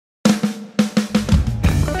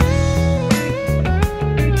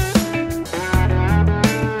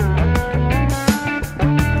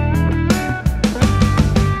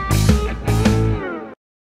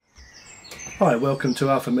Hi, welcome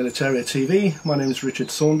to Alpha Militaria TV. My name is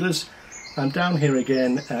Richard Saunders. I'm down here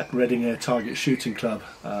again at Reading Air Target Shooting Club,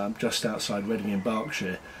 just outside Reading in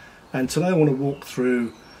Berkshire. And today I want to walk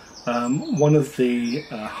through one of the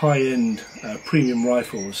high-end premium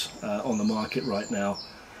rifles on the market right now.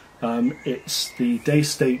 It's the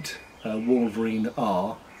Daystate Wolverine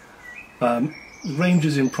R.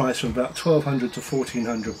 Ranges in price from about £1,200 to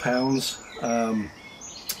 £1,400,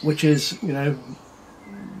 which is, you know,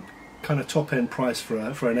 kind of top-end price for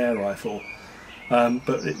an air rifle,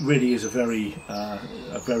 but it really is a very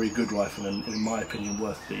good rifle, and in my opinion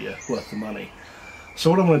worth the money. So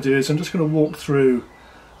what I'm going to do is I'm just going to walk through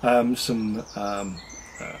some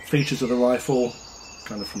features of the rifle,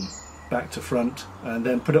 kind of from back to front, and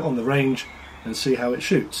then put it on the range and see how it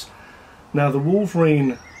shoots. Now, the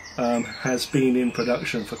Wolverine has been in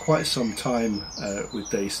production for quite some time with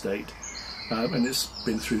Daystate, and it's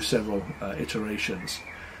been through several iterations.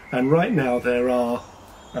 And right now there are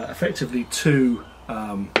effectively two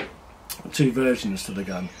versions to the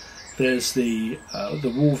gun. There's the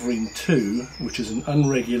Wolverine 2, which is an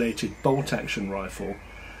unregulated bolt-action rifle,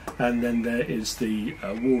 and then there is the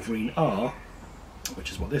Wolverine R,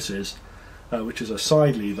 which is what this is, which is a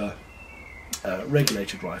side lever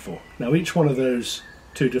regulated rifle. Now, each one of those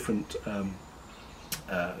two different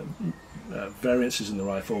variances in the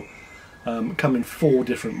rifle come in 4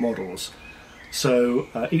 different models. So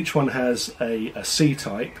each one has a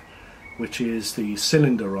C-type, which is the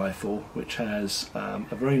cylinder rifle, which has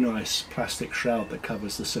a very nice plastic shroud that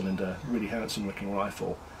covers the cylinder, really handsome looking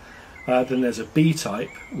rifle. Then there's a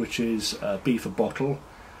B-type, which is B for bottle,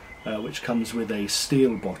 which comes with a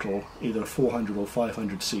steel bottle, either a 400 or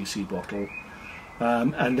 500cc bottle.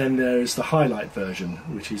 And then there's the highlight version,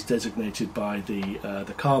 which is designated by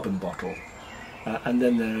the carbon bottle. And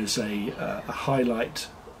then there's a highlight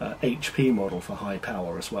HP model for high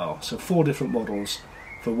power as well. So 4 different models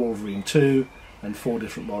for Wolverine 2 and 4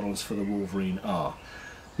 different models for the Wolverine R.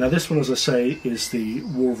 Now, this one, as I say, is the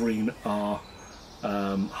Wolverine R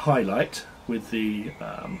highlight with the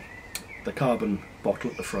carbon bottle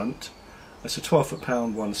at the front. It's a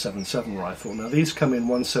 12-foot-pound 177 rifle. Now, these come in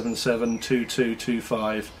 177, 22,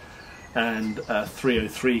 25 and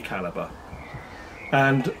 303 caliber.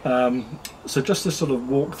 And so just to sort of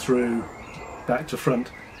walk through back to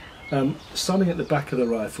front, starting at the back of the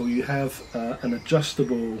rifle, you have an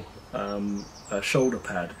adjustable shoulder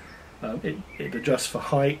pad. It adjusts for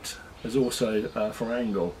height as also for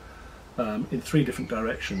angle in 3 different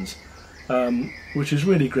directions, which is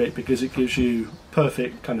really great because it gives you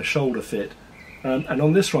perfect kind of shoulder fit. And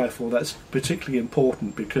on this rifle that's particularly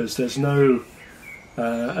important because there's no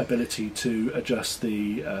ability to adjust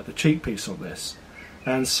the cheek piece on this.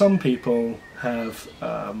 And some people have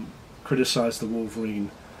criticised the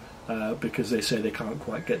Wolverine because they say they can't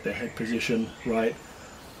quite get their head position right.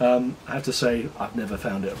 I have to say I've never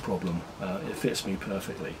found it a problem. It fits me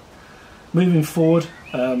perfectly. Moving forward,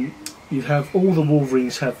 you have all the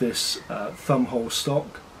Wolverines have this thumb hole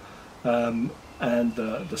stock, and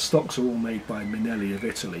the stocks are all made by Minelli of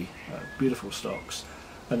Italy. Beautiful stocks,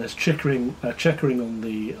 and there's checkering on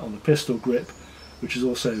the pistol grip, which is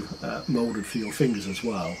also moulded for your fingers as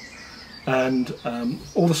well. And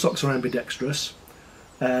all the stocks are ambidextrous.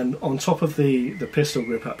 And on top of the pistol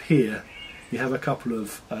grip up here, you have a couple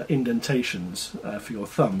of indentations for your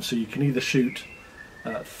thumb. So you can either shoot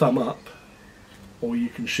thumb up, or you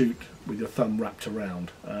can shoot with your thumb wrapped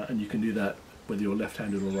around. And you can do that whether you're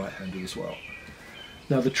left-handed or right-handed as well.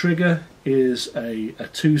 Now, the trigger is a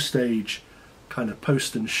 2-stage kind of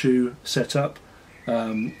post and shoe setup,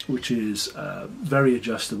 which is very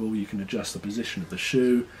adjustable. You can adjust the position of the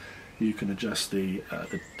shoe. You can adjust the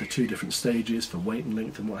 2 different stages for weight and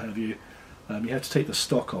length and what have you. You have to take the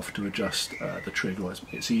stock off to adjust the trigger.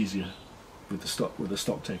 It's easier with the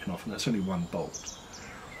stock taken off, and that's only 1 bolt.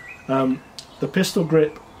 The pistol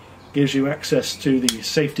grip gives you access to the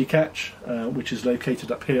safety catch, which is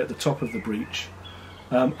located up here at the top of the breech,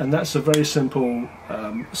 and that's a very simple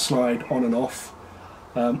slide on and off,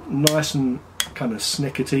 nice and kind of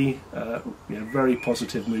snickety, very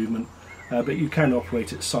positive movement. But you can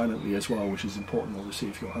operate it silently as well, which is important obviously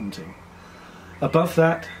if you're hunting. Above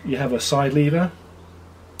that you have a side lever.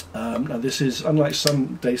 Now, this is unlike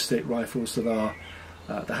some Daystate rifles that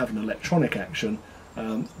have an electronic action.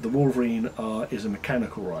 The Wolverine R is a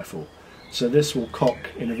mechanical rifle, so this will cock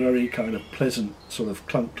in a very kind of pleasant sort of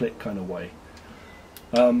clunk click kind of way.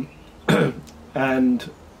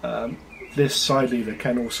 This side lever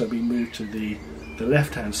can also be moved to the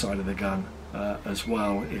left hand side of the gun as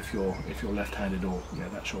well if you're left-handed, or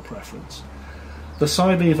that's your preference. The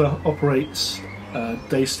side lever operates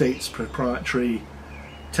Daystate's proprietary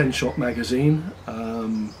 10-shot magazine.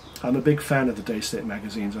 I'm a big fan of the Daystate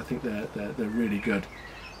magazines. I think they're really good.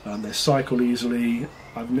 They cycle easily.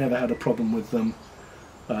 I've never had a problem with them.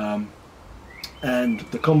 And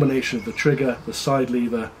the combination of the trigger, the side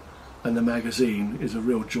lever and the magazine is a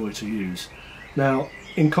real joy to use. Now,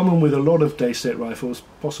 in common with a lot of Daystate rifles,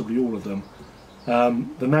 possibly all of them,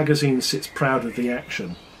 the magazine sits proud of the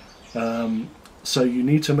action. So you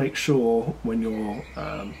need to make sure when you're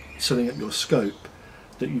setting up your scope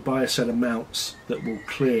that you buy a set of mounts that will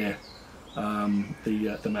clear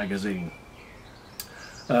the magazine.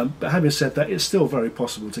 But having said that, it's still very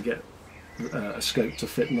possible to get a scope to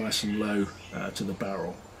fit nice and low to the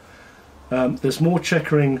barrel. There's more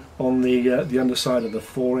checkering on the underside of the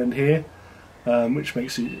forend here, which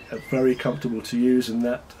makes it very comfortable to use, and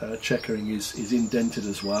that checkering is indented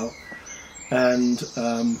as well. And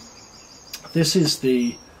this is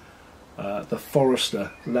the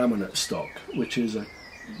Forester laminate stock, which is a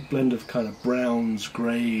blend of kind of browns,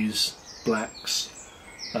 greys, blacks.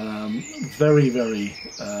 Very, very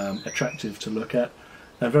attractive to look at,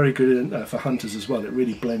 and very good for hunters as well. It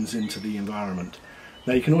really blends into the environment.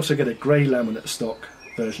 Now you can also get a grey laminate stock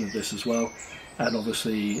version of this as well, and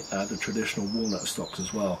obviously the traditional walnut stocks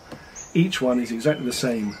as well. Each one is exactly the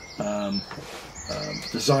same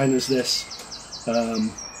design as this,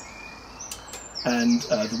 and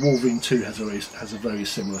the Wolverine 2 has a very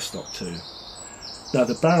similar stock too. Now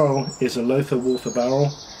the barrel is a Lothar Walther barrel.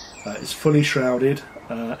 It's fully shrouded,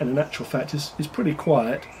 and in actual fact is pretty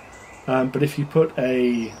quiet. But if you put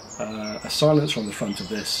a silencer on the front of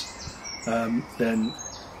this, then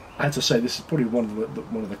I have to say this is probably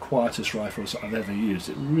one of the quietest rifles that I've ever used.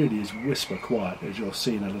 It really is whisper quiet, as you'll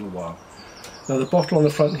see in a little while. Now the bottle on the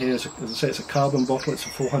front here is, as I say, it's a carbon bottle. It's a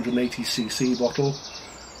 480cc bottle,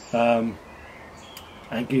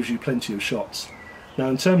 and gives you plenty of shots. Now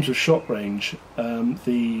in terms of shot range,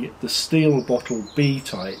 the steel bottle B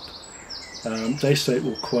type, Daystate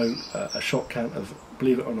will quote a shot count of,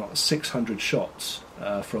 believe it or not, 600 shots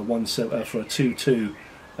for a 2.2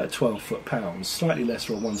 at 12 foot-pounds, slightly less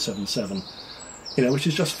for a 177, which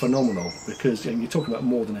is just phenomenal, because you're talking about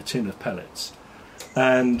more than a tin of pellets.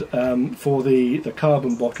 And for the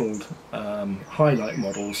carbon bottled highlight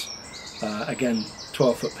models, again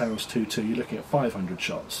 12 foot-pounds 2.2, you're looking at 500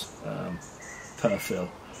 shots per fill,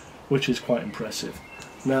 which is quite impressive.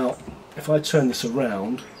 Now if I turn this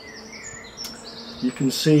around, you can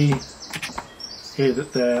see here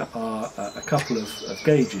that there are a couple of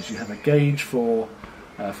gauges. You have a gauge for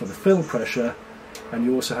the fill pressure, and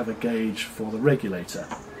you also have a gauge for the regulator.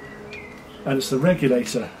 And it's the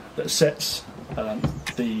regulator that sets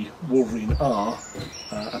the Wolverine R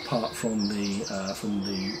apart from the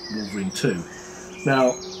Wolverine 2.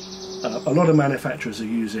 Now, a lot of manufacturers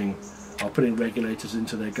are putting regulators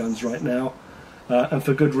into their guns right now, and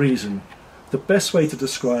for good reason. The best way to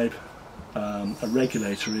describe a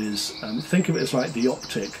regulator is, think of it as like the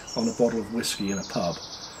optic on a bottle of whiskey in a pub.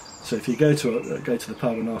 So if you go to the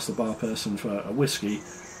pub and ask the bar person for a whiskey,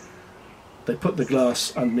 they put the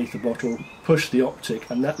glass underneath the bottle, push the optic,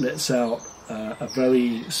 and that lets out a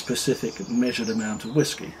very specific measured amount of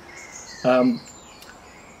whiskey.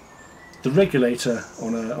 The regulator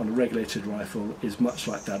on a regulated rifle is much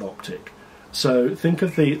like that optic. So think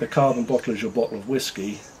of the carbon bottle as your bottle of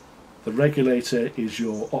whiskey, the regulator is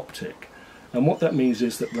your optic. And what that means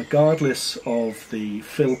is that regardless of the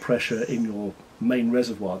fill pressure in your main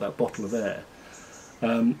reservoir, that bottle of air,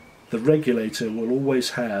 the regulator will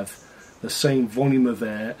always have the same volume of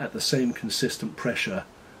air at the same consistent pressure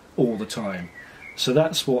all the time. So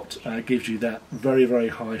that's what gives you that very, very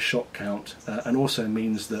high shot count, and also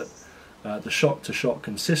means that the shot-to-shot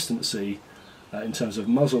consistency in terms of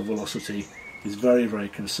muzzle velocity is very, very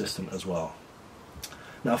consistent as well.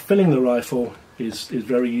 Now filling the rifle is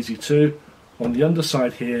very easy too. On the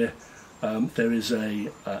underside here there is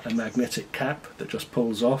a magnetic cap that just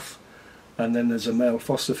pulls off, and then there's a male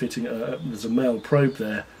Foster fitting, there's a male probe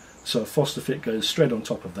there, so a Foster fit goes straight on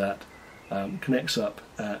top of that, connects up,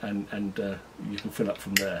 and you can fill up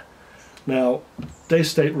from there. Now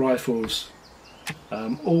Daystate rifles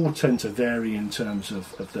all tend to vary in terms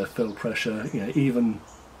of their fill pressure. Even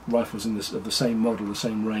rifles of the same model, the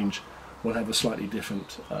same range, will have a slightly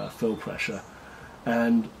different fill pressure.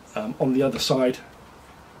 And on the other side,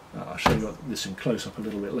 I'll show you this in close-up a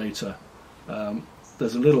little bit later,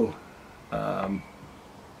 there's a little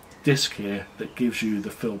disc here that gives you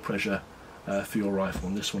the fill pressure for your rifle,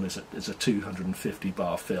 and this one is a 250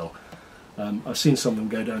 bar fill. I've seen some of them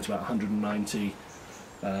go down to about 190,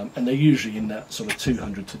 and they're usually in that sort of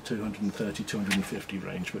 200 to 230, 250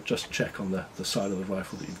 range, but just check on the side of the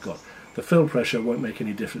rifle that you've got. the fill pressure won't make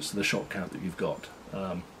any difference to the shot count that you've got.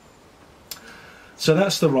 So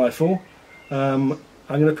that's the rifle. I'm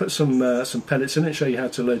going to put some pellets in it, show you how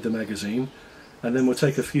to load the magazine, and then we'll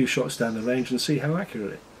take a few shots down the range and see how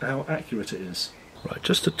accurate it is. Right,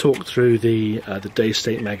 just to talk through the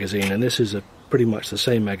Daystate magazine, and this is pretty much the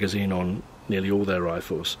same magazine on nearly all their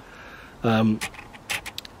rifles.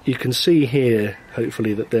 You can see here,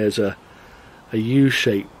 hopefully, that there's a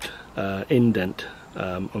U-shaped indent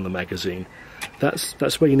on the magazine.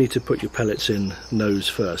 That's where you need to put your pellets in nose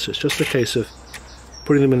first. So it's just a case of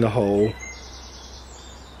putting them in the hole,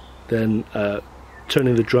 then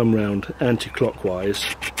turning the drum round anti-clockwise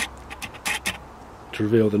to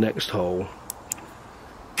reveal the next hole,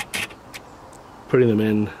 putting them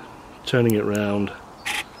in, turning it round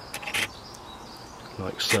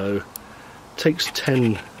like so. Takes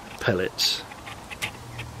 10 pellets.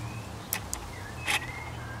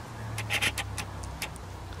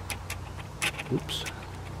 Oops.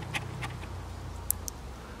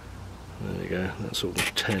 There we go, that's all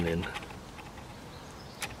 10 in.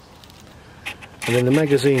 And then the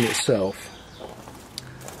magazine itself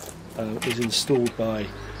is installed by,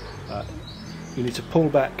 you need to pull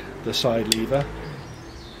back the side lever,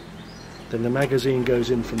 then the magazine goes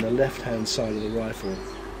in from the left hand side of the rifle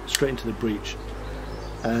straight into the breech,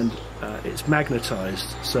 and it's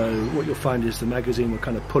magnetized, so what you'll find is the magazine will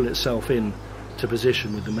kind of pull itself in to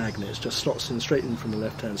position with the magnet. It just slots in straight in from the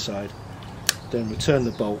left hand side, then return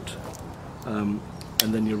the bolt, and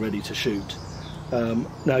then you're ready to shoot.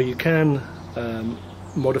 Now you can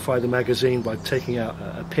modify the magazine by taking out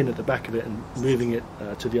a pin at the back of it and moving it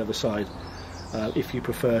to the other side, if you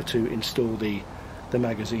prefer to install the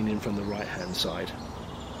magazine in from the right hand side.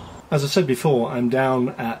 As I said before, I'm down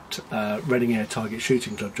at Reading Air Target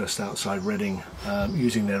Shooting Club just outside Reading,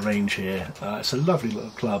 using their range here. It's a lovely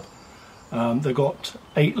little club. They've got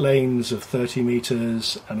 8 lanes of 30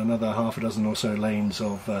 metres and another half a dozen or so lanes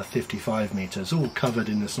of 55 metres, all covered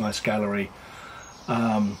in this nice gallery.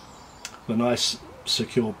 The nice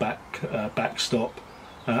secure backstop,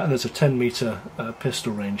 and there's a 10-metre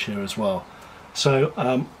pistol range here as well. So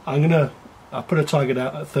I'll put a target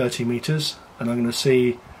out at 30 metres, and I'm going to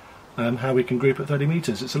see how we can group at 30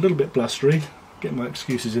 metres. It's a little bit blustery, get my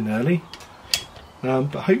excuses in early,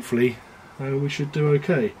 but hopefully we should do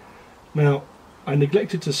okay. Now, I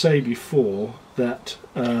neglected to say before that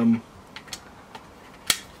a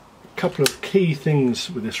couple of key things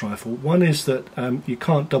with this rifle. One is that you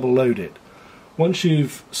can't double load it. Once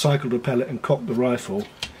you've cycled a pellet and cocked the rifle,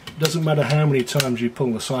 it doesn't matter how many times you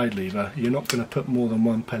pull the side lever, you're not going to put more than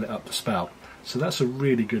one pellet up the spout. So that's a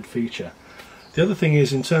really good feature. The other thing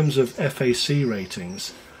is, in terms of FAC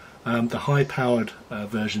ratings, the high-powered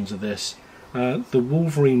versions of this, the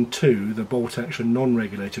Wolverine 2, the bolt-action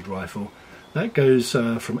non-regulated rifle, that goes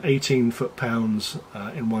from 18 foot-pounds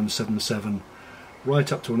in 177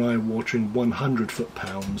 right up to an eye-watering 100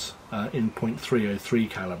 foot-pounds in .303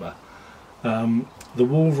 caliber. The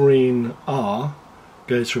Wolverine R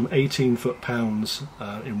goes from 18 foot-pounds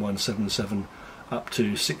in 177 up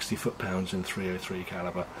to 60 foot-pounds in .303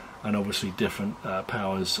 caliber, and obviously different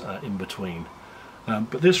powers in between.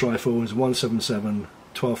 But this rifle is 177,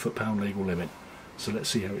 12 foot-pound legal limit, so let's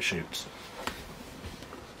see how it shoots.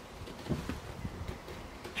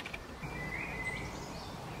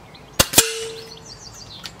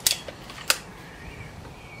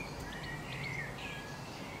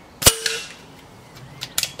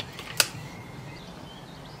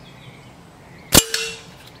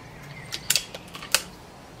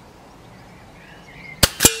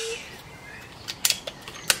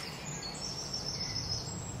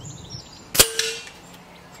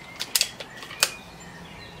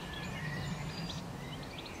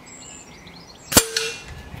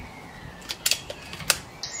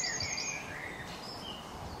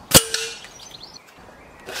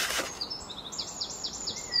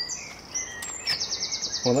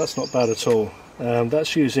 Well, that's not bad at all.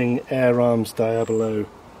 That's using Air Arms Diablo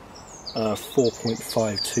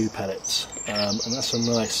 4.52 pellets, and that's a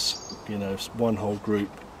nice, one-hole group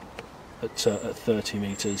at 30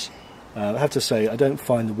 metres. I have to say, I don't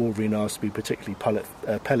find the Wolverine R's to be particularly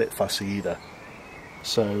pellet fussy either.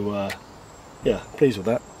 So, yeah, pleased with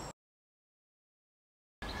that.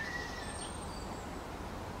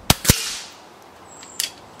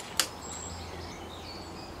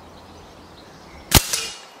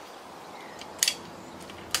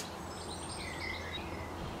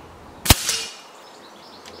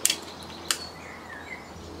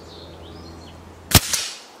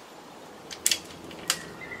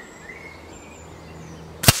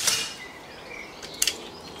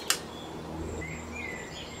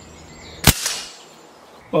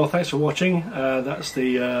 Well, thanks for watching. That's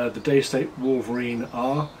the Daystate Wolverine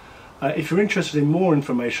R. If you're interested in more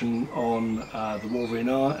information on the Wolverine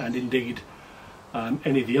R and indeed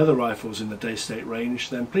any of the other rifles in the Daystate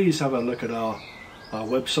range, then please have a look at our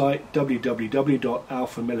website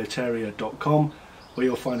www.alphamilitaria.com, where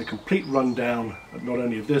you'll find a complete rundown not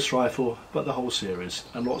only of this rifle but the whole series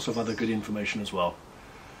and lots of other good information as well.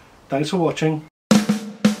 Thanks for watching.